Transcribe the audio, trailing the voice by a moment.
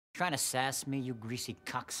Trying to sass me, you greasy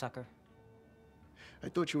cocksucker? I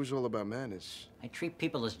thought you was all about manners. I treat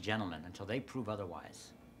people as gentlemen until they prove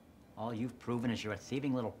otherwise. All you've proven is you're a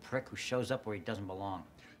thieving little prick who shows up where he doesn't belong.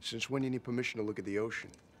 Since when do you need permission to look at the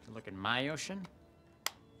ocean? To look at my ocean?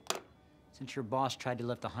 Since your boss tried to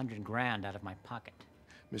lift 100 grand out of my pocket.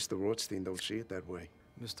 Mr. Rothstein don't see it that way.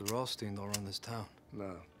 Mr. Rothstein don't run this town.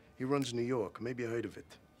 No. He runs New York. Maybe you heard of it.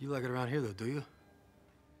 You like it around here, though, do you?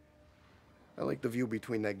 I like the view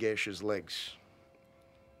between that gash's legs.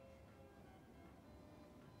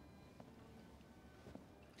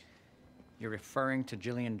 You're referring to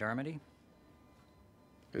Jillian Darmody?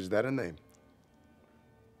 Is that a name?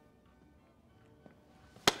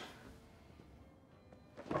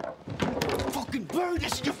 Fucking burn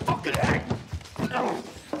this in your fucking head!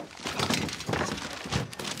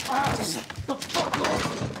 The fuck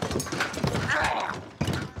off!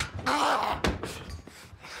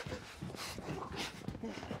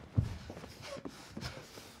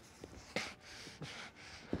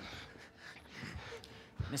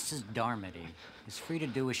 Mrs. Darmody is free to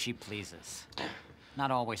do as she pleases.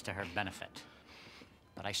 Not always to her benefit.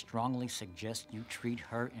 But I strongly suggest you treat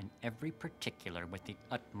her in every particular with the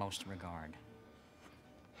utmost regard.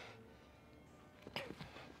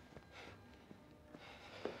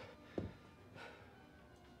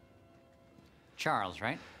 Charles,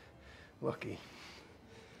 right? Lucky.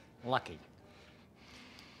 Lucky.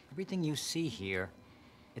 Everything you see here,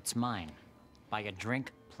 it's mine. Buy a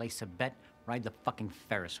drink, place a bet, ride the fucking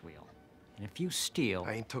Ferris wheel. And if you steal...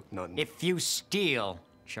 I ain't took nothing. If you steal,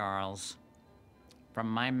 Charles,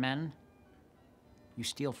 from my men, you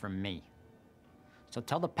steal from me. So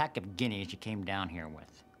tell the pack of guineas you came down here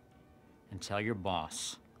with. And tell your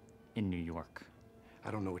boss in New York.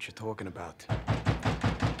 I don't know what you're talking about.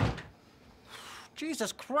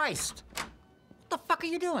 Jesus Christ! What the fuck are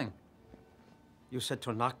you doing? You said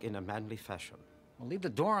to knock in a manly fashion. Well, leave the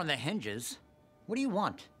door on the hinges. What do you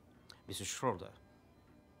want? Mrs. Schroeder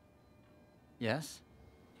Yes?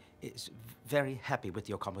 is very happy with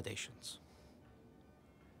the accommodations.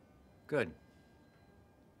 Good.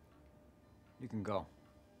 You can go.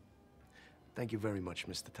 Thank you very much,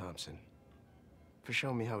 Mr. Thompson, for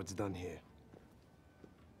showing me how it's done here.